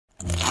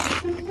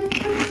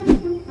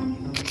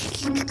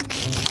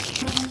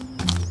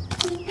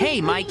Hey,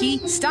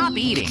 Mikey, stop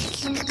eating.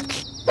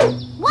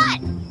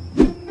 What?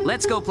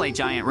 Let's go play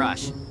Giant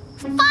Rush.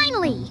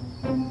 Finally!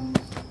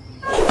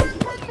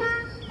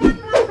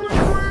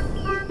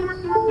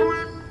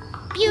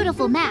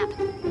 Beautiful map.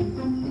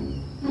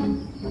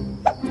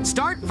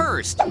 Start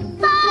first.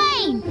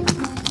 Fine!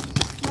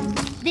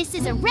 This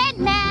is a red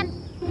man.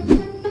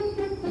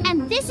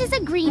 And this is a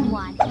green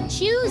one.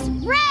 Choose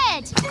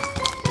red!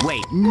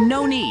 Wait,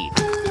 no need.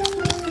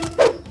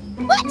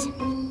 What?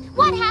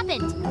 What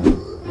happened?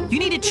 You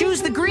need to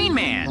choose the green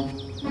man.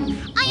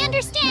 I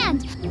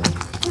understand.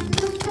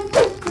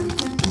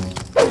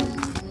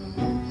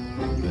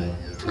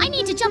 I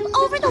need to jump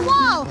over the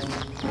wall.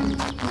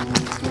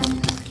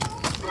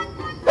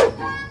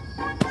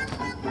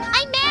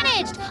 I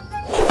managed.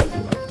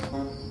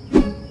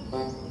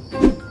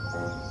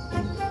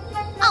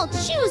 I'll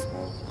choose.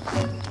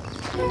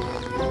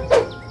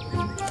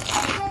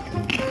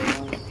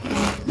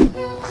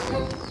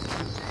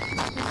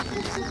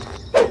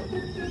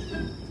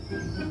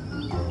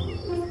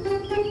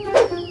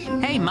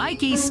 Hey,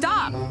 Mikey,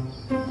 stop!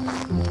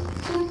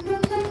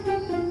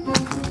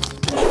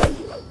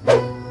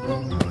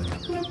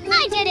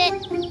 I did it!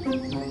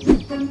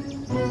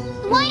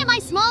 Why am I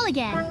small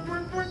again?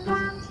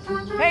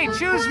 Hey,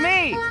 choose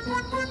me!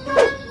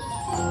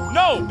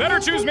 No, better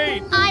choose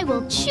me! I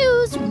will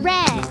choose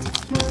red.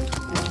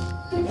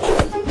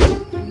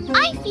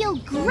 I feel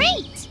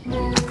great!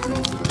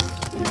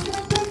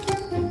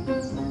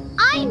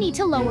 I need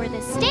to lower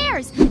the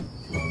stairs.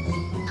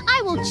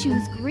 I will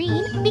choose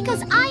green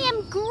because I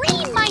am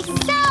green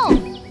myself!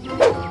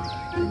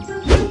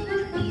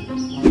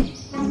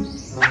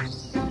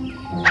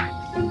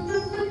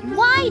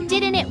 Why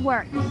didn't it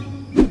work?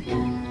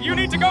 You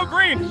need to go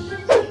green!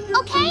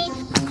 Okay?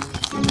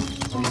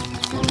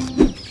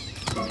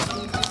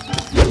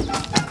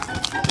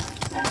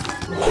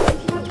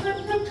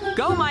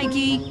 Go,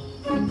 Mikey!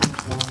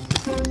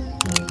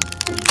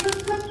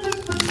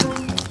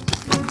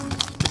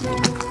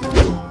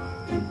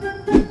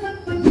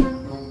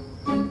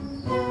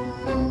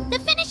 The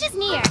finish is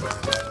near.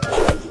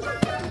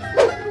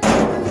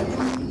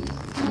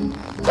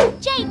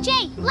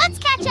 Jay, let's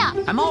catch up.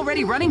 I'm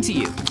already running to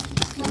you.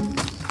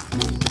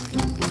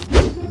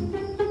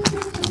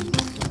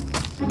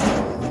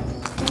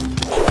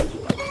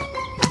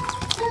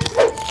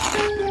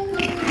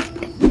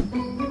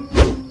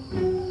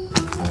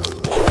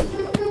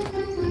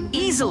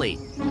 Easily.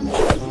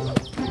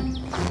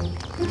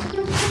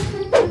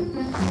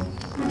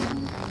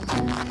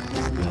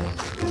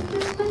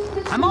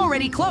 I'm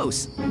already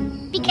close.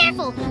 Be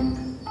careful.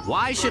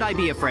 Why should I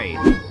be afraid?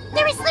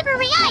 There is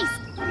slippery ice.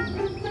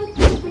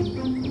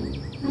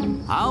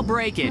 I'll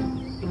break it.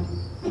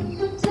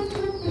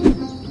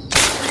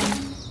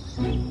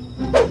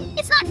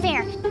 It's not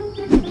fair.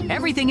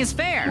 Everything is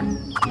fair.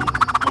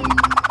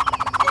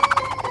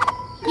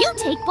 You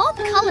take both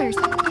colors.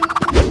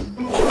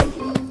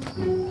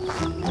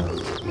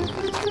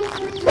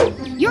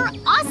 You're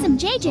awesome,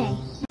 JJ.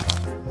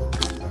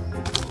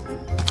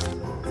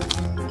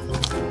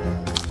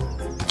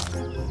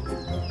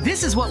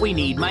 This is what we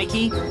need,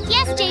 Mikey.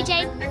 Yes,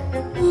 JJ.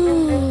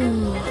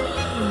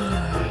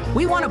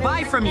 We want to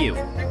buy from you.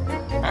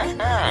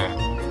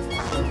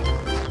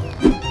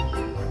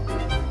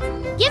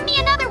 Give me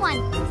another one.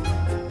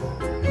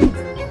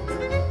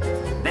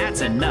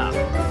 That's enough.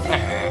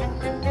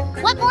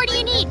 What more do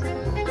you need?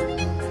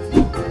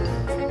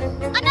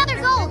 Another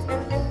gold.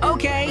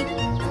 Okay.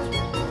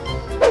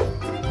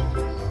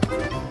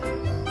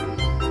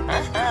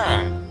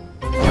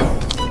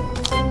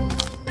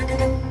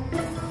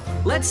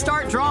 Let's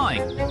start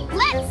drawing.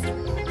 Let's.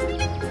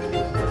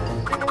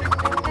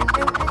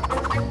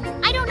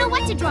 I don't know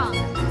what to draw.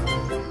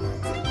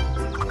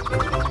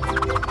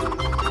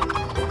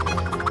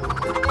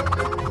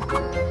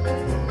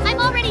 I'm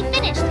already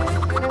finished.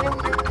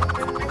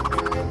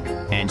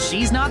 And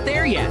she's not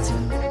there yet.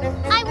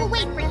 I will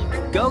wait for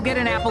you. Go get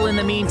an apple in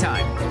the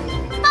meantime.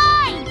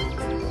 Fine.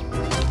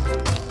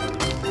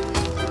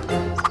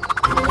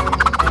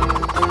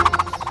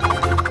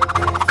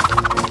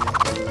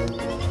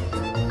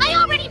 I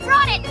already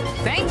brought it.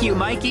 Thank you,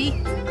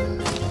 Mikey.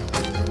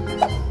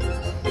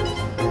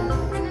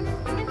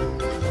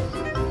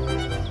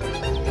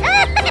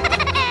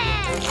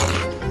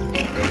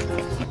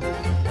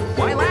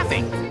 Why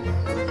laughing?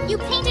 You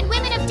painted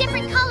women of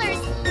different colors.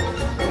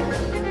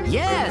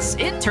 Yes,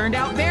 it turned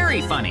out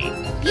very funny.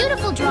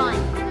 Beautiful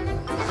drawing.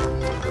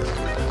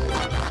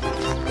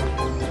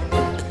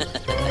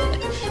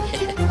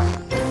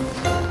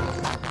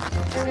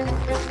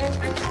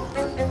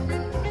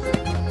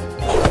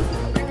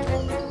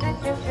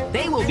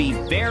 They will be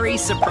very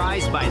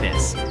surprised by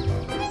this.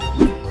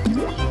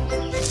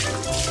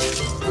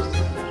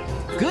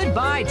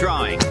 Goodbye,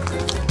 drawing.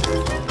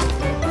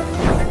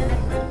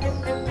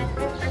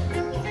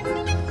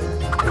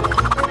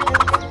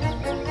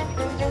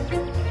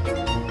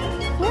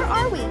 Where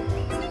are we?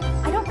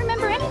 I don't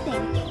remember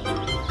anything.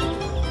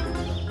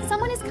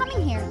 Someone is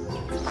coming here.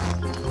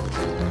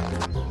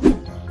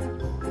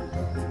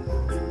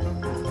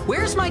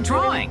 Where's my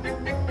drawing?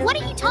 What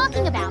are you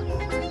talking about?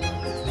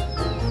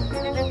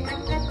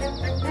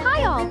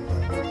 Hi, all.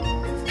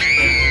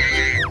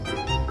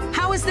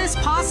 How is this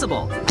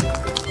possible?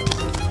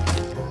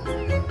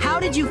 How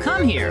did you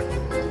come here?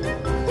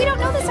 We don't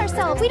know this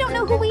ourselves. We don't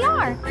know who we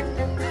are.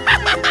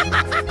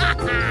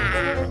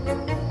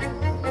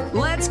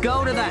 Let's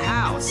go to the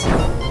house.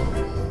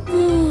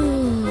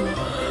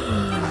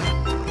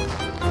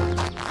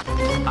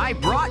 I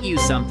brought you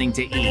something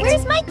to eat.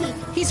 Where's Mikey?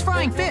 He's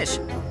frying fish.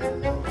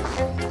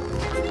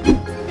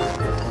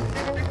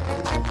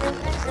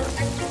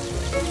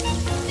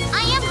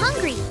 I am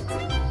hungry.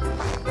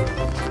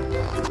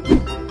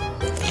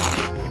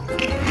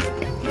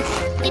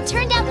 It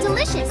turned out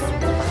delicious.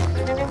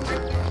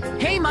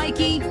 Hey,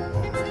 Mikey.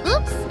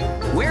 Oops,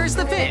 Where's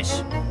the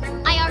fish?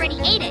 I already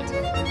ate it.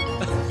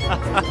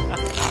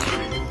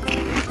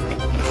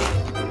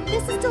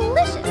 This is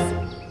delicious.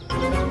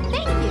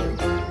 Thank you.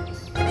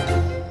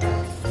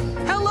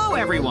 Hello,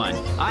 everyone.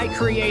 I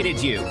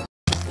created you.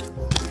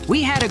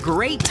 We had a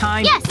great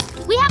time. Yes,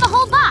 we have a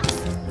whole box.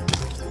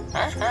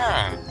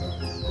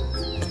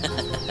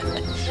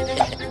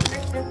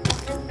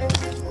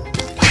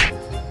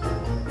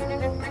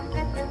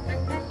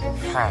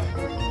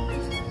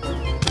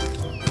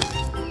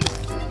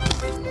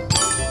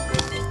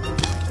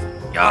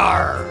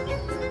 Yarr!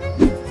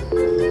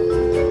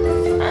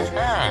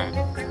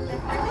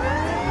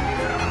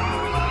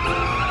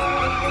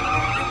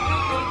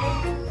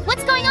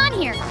 What's going on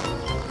here?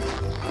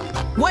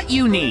 What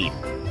you need?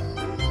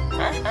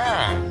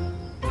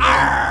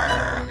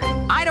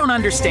 I don't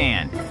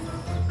understand.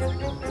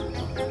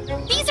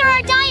 These are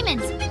our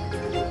diamonds.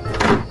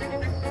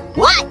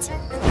 What?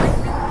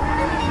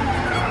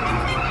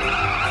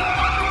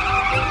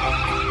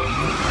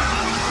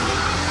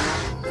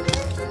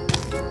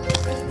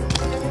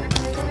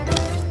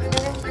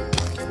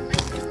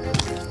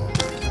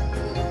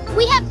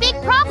 We have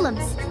big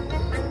problems.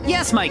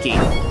 Yes, Mikey.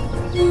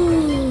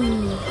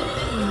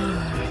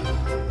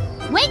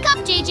 Wake up,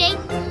 JJ.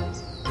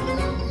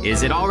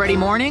 Is it already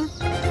morning?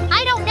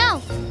 I don't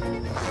know.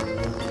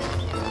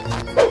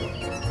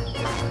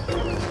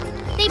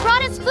 They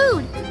brought us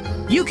food.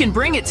 You can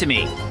bring it to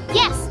me.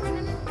 Yes.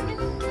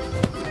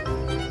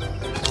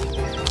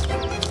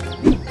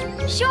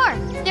 Sure,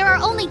 there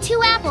are only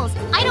 2 apples.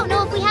 I don't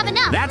know if we have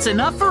enough. That's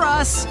enough for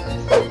us.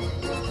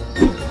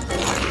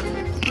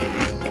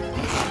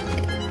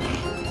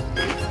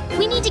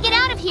 We need to get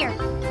out of here.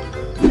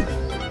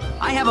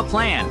 I have a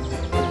plan.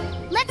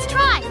 Let's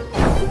try.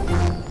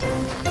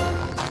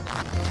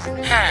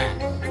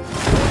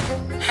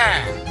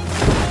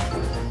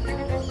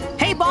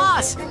 Hey,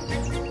 boss!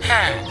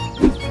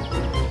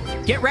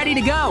 Get ready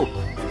to go.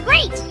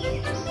 Great.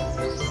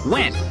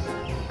 When?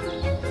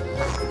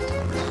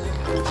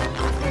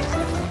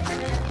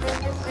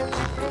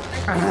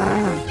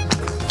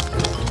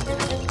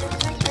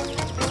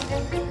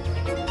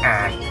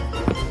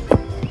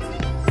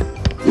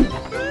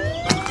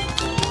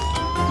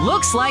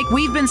 Looks like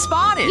we've been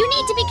spotted. You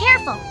need to be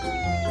careful.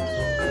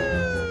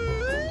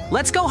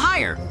 Let's go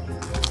higher.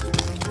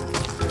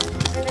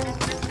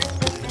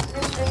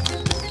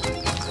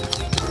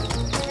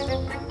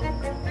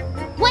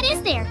 What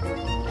is there?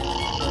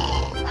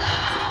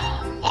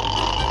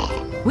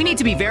 We need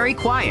to be very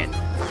quiet.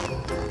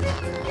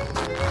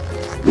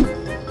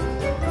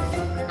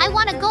 I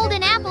want a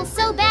golden apple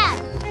so bad.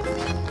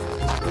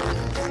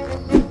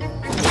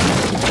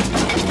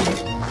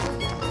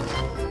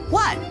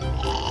 What?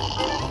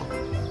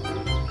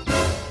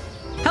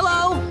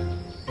 Hello?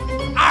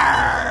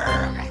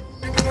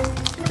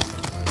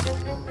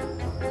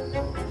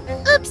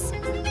 Oops,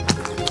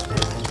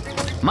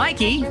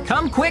 Mikey,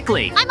 come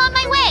quickly. I'm on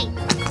my way.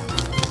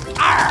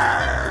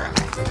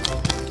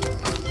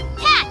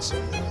 Catch.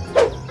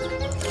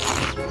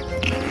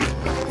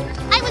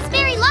 I was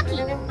very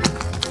lucky.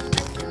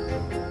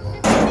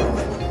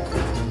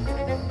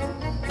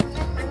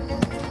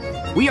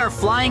 We are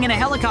flying in a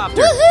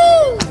helicopter.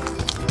 Woohoo!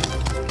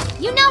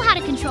 You know how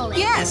to control it.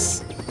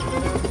 Yes!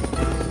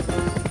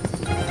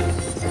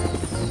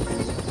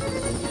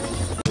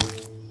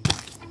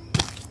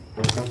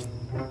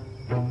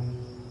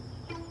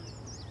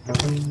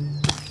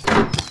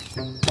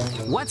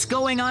 What's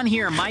going on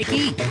here,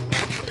 Mikey?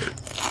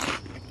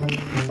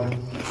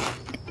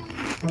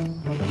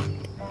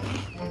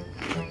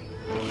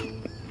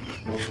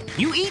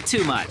 You eat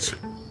too much.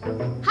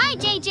 Hi,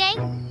 JJ.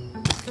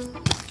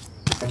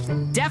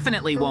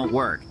 Definitely won't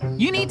work.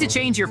 You need to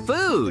change your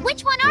food.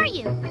 Which one are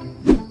you?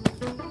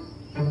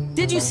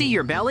 Did you see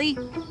your belly?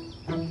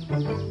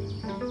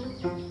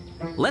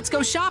 Let's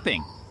go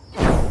shopping.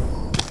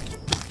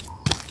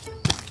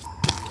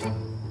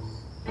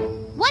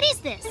 What is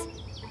this?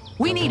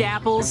 We need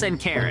apples and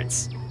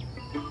carrots.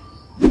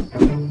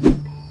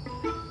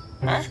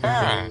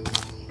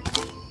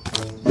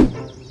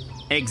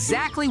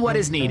 Exactly what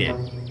is needed.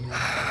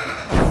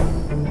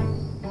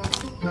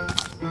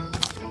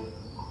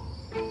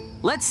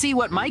 Let's see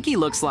what Mikey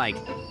looks like.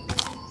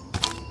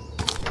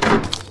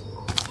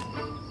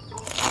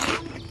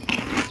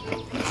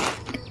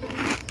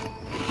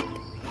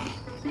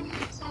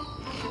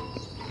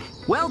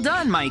 Well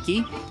done,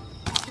 Mikey.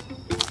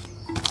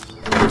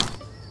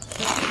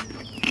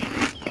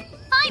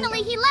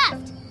 Finally, he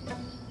left.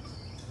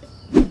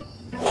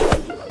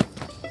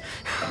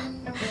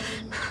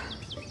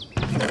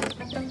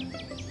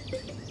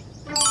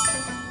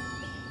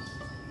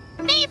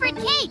 Favorite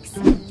cakes?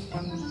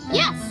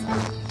 Yes.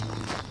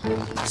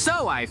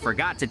 So I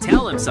forgot to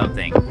tell him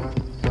something.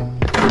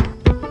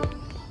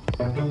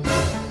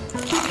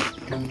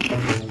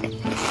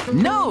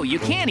 No, you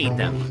can't eat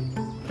them.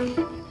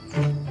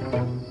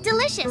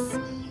 Delicious.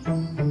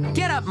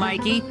 Get up,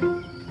 Mikey.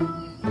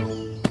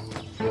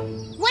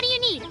 What do you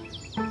need?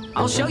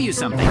 I'll show you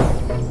something.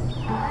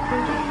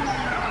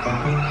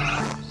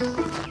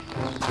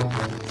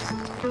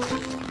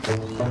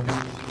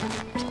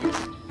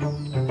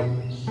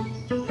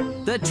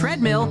 The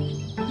treadmill.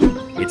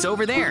 It's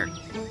over there.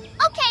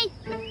 Okay.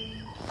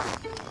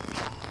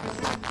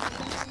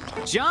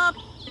 Jump!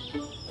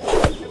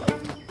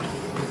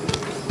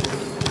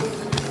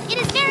 It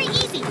is very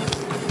easy.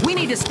 We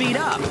need to speed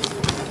up.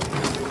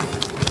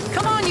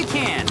 Come on, you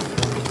can.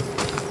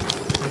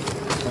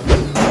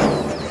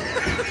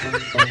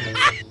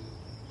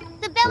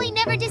 The belly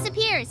never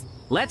disappears.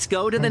 Let's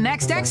go to the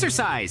next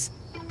exercise.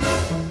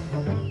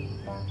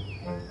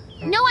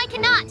 No, I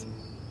cannot.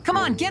 Come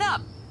on, get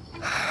up.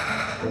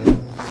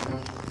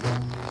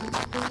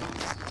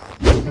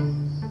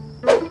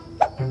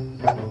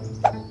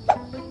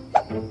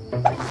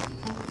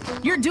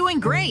 You're doing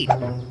great. I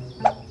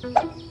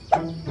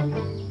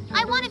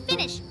want to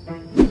finish.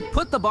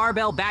 Put the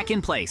barbell back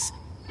in place.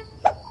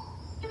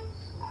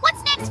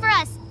 What's next for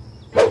us?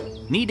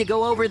 Need to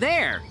go over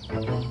there.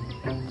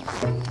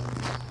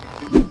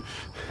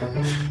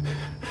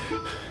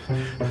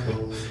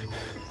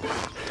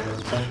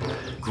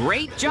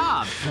 Great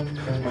job.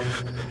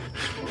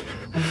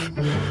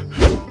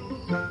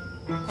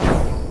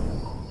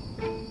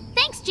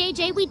 Thanks,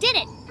 JJ. We did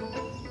it.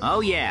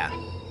 Oh, yeah.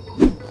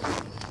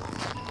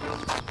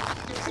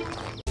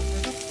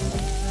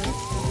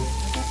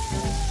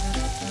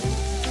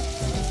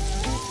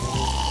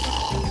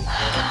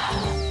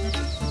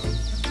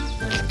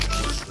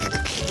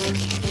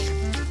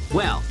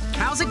 Well,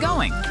 how's it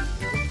going?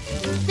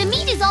 The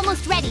meat is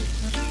almost ready.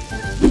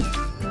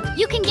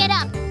 You can get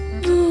up.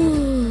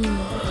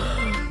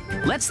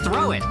 Let's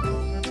throw it.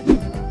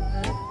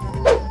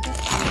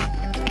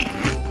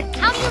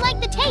 How do you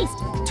like the taste?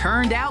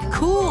 Turned out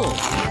cool.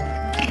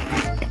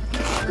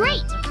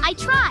 Great. I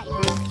tried.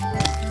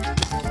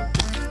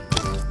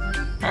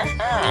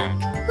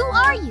 Who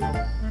are you?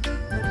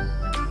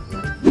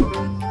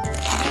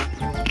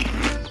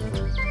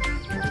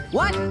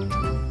 What?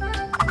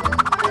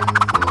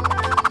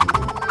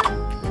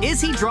 Is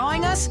he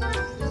drawing us?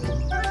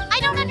 I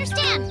don't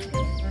understand.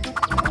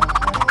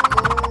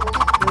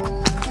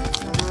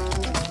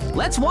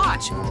 Let's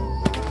watch.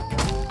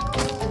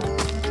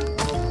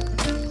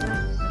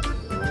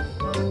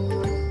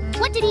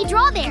 What did he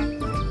draw there?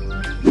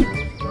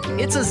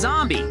 It's a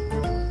zombie.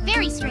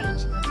 Very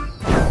strange.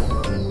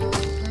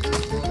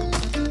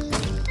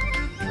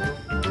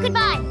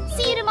 Goodbye.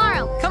 See you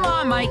tomorrow. Come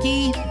on,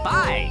 Mikey.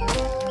 Bye.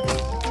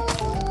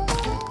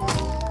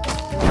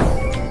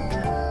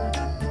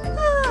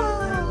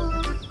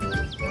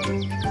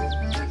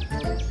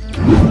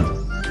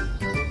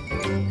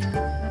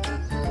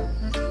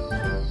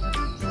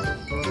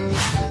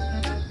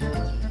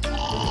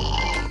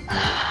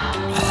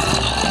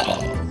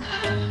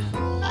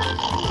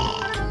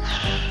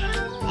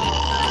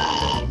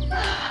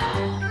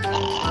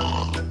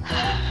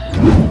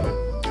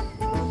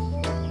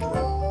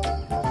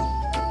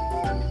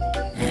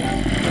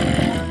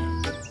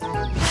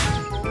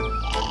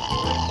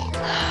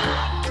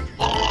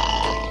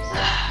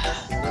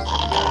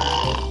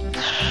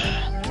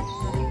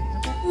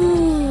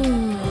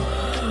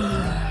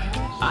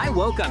 I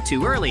woke up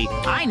too early.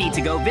 I need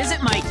to go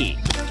visit Mikey.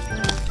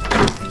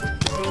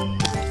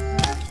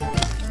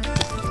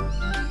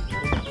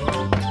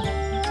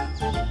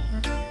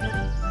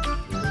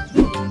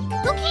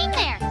 Who came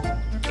there?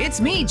 It's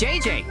me,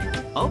 JJ.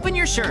 Open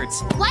your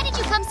shirts. Why did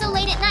you come so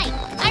late at night?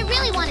 I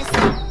really want to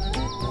sleep.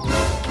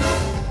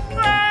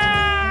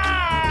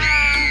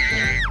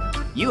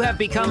 You have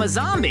become a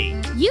zombie.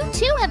 You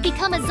too have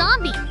become a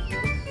zombie.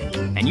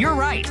 And you're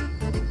right.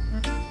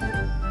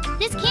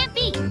 This can't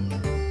be.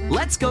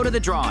 Let's go to the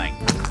drawing.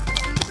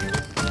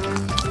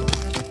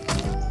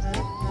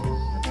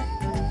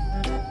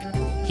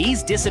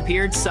 He's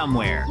disappeared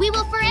somewhere. We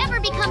will forever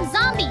become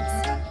zombies.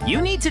 You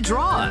need to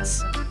draw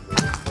us.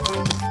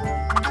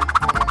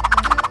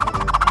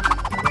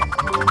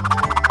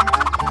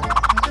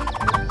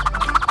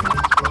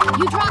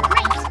 You draw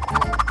great.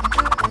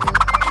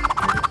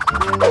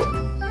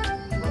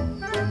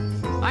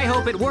 I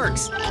hope it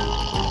works.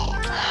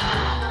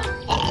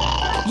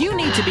 You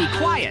need to be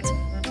quiet.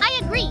 I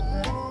agree.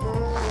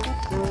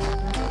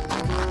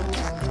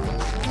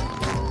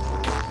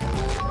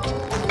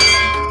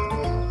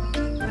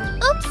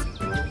 Oops.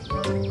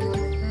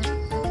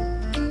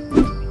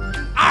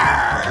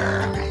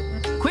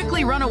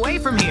 Quickly run away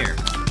from here.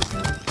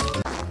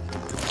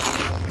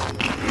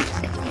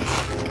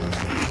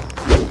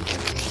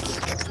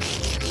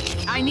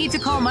 I need to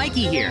call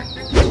Mikey here.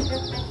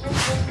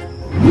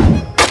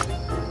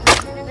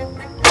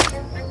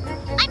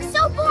 I'm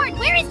so bored.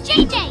 Where is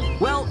JJ?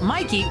 Well,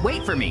 Mikey,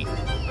 wait for me.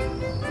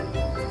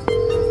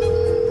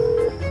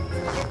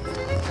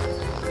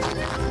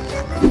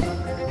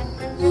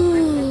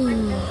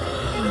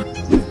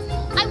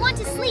 I want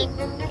to sleep.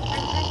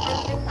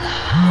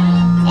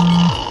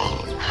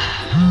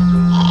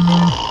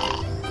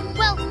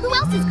 Well, who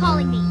else is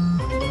calling me?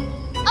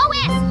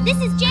 OS,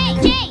 this is Jay.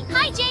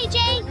 Hi,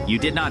 JJ. You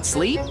did not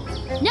sleep?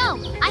 No,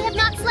 I have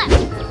not slept.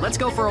 Let's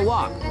go for a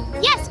walk.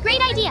 Yes, great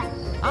idea.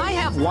 I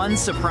have one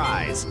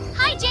surprise.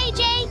 Hi,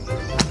 JJ.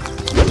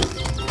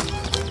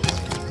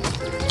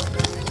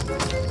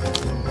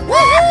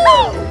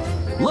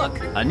 Woohoo! Look,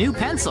 a new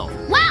pencil.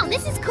 Wow,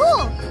 this is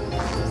cool.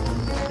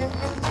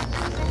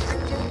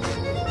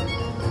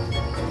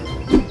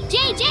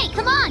 JJ,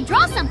 come on,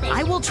 draw something.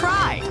 I will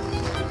try.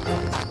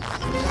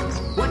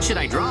 What should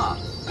I draw?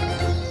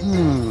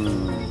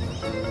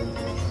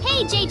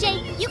 Hey,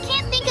 JJ, you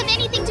can't think of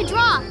anything to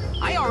draw.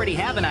 I already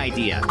have an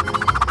idea.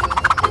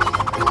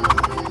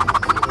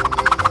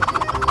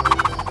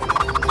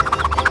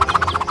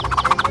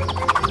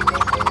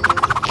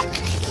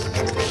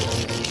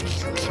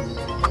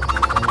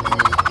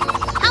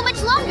 How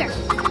much longer?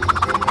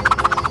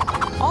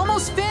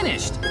 Almost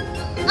finished.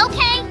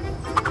 Okay.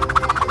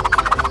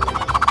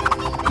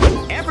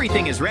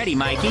 Everything is ready,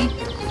 Mikey.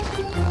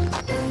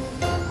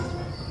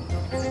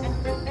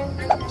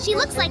 She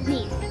looks like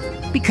me.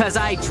 Because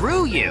I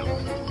drew you.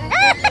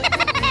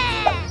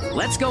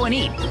 Let's go and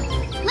eat.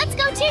 Let's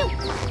go too.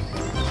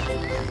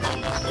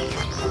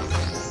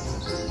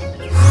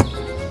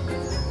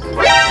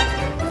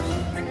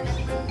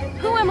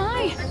 Who am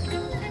I?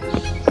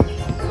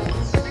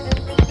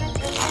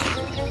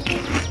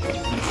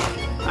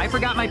 I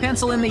forgot my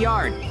pencil in the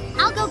yard.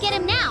 I'll go get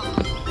him now.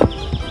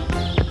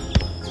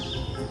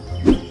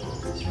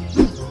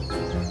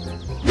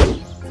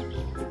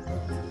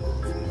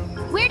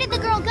 Where did the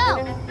girl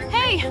go?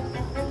 Hey!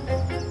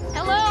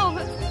 Hello!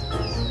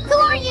 Who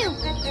are you?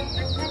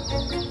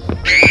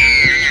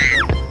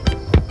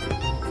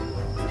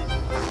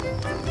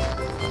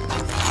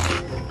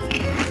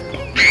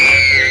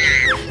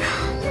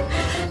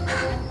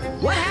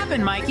 What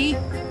happened, Mikey?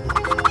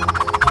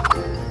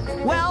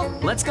 Well,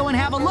 let's go and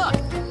have a look.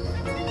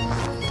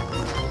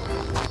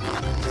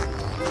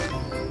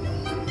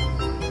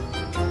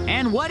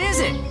 And what is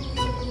it?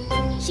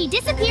 She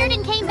disappeared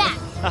and came back.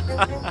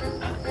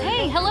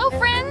 Hey, hello,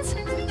 friends!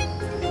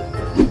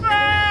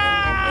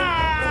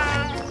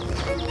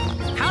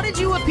 How did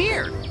you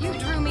appear? You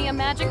drew me a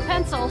magic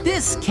pencil.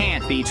 This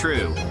can't be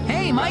true.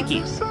 Hey,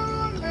 Mikey.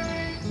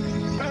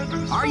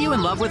 Are you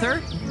in love with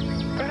her?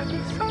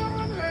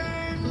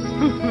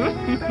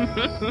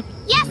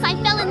 Yes, I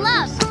fell in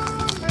love.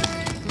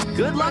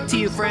 Good luck to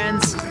you,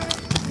 friends.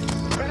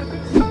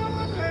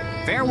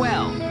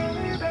 Farewell.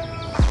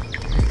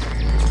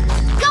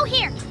 Go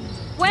here.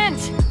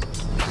 Went!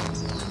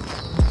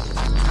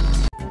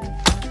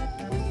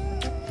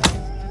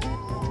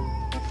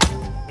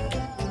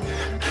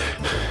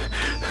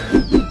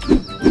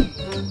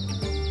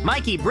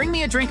 Mikey, bring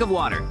me a drink of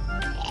water.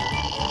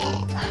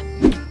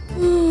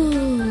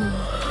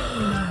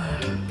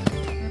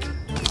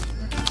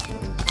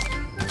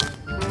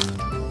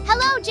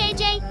 Hello,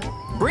 JJ.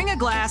 Bring a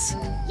glass.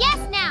 Yes,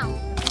 now.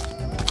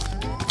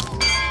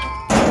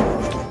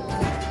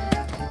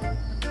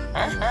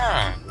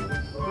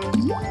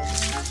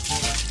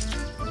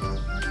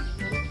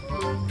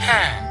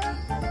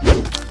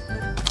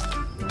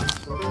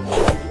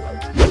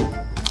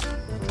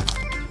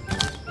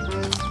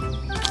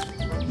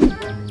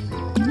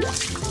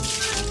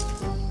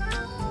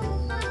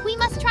 We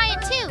must try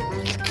it too.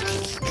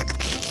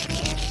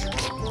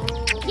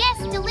 Yes,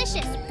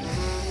 delicious.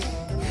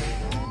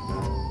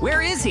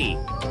 Where is he?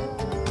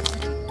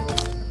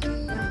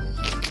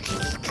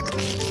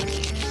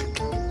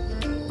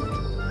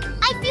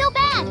 I feel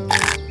bad.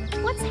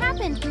 What's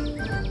happened?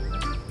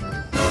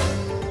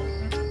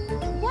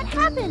 What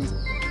happened?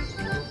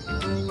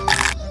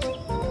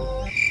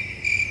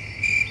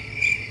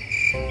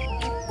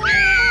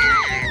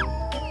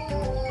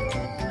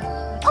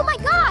 Oh my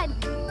God!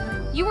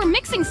 You were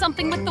mixing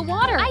something with the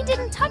water. I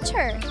didn't touch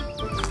her.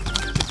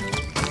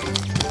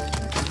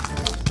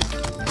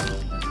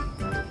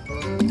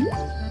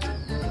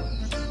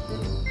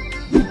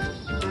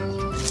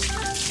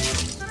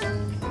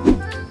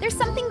 There's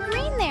something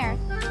green there.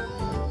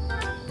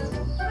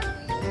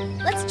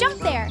 Let's jump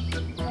there.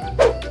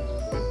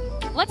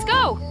 Let's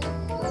go!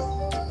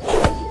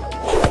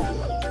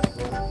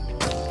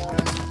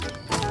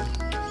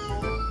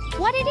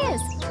 What it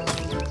is?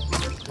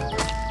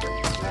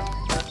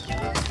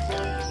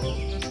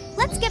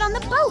 Let's get on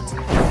the boat.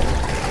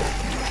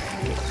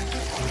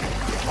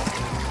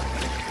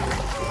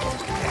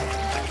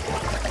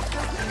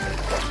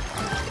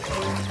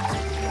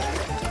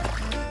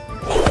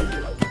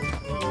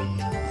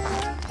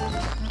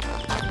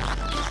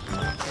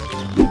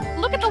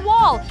 Look at the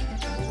wall!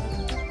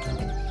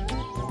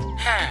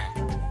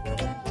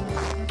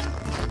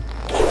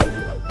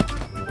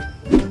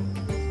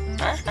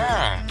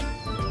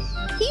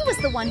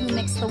 the one who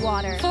mixed the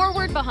water.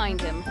 Forward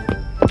behind him.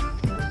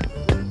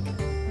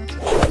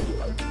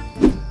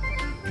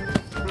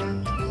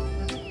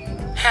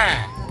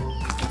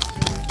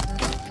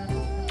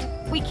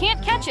 We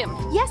can't catch him.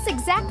 Yes,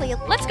 exactly.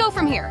 Let's go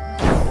from here.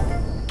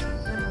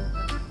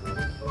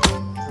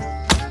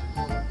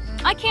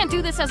 I can't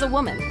do this as a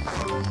woman.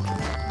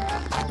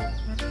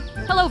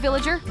 Hello,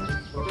 villager.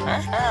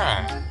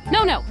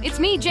 No, it's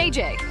me,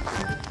 JJ.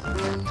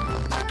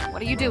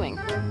 What are you doing?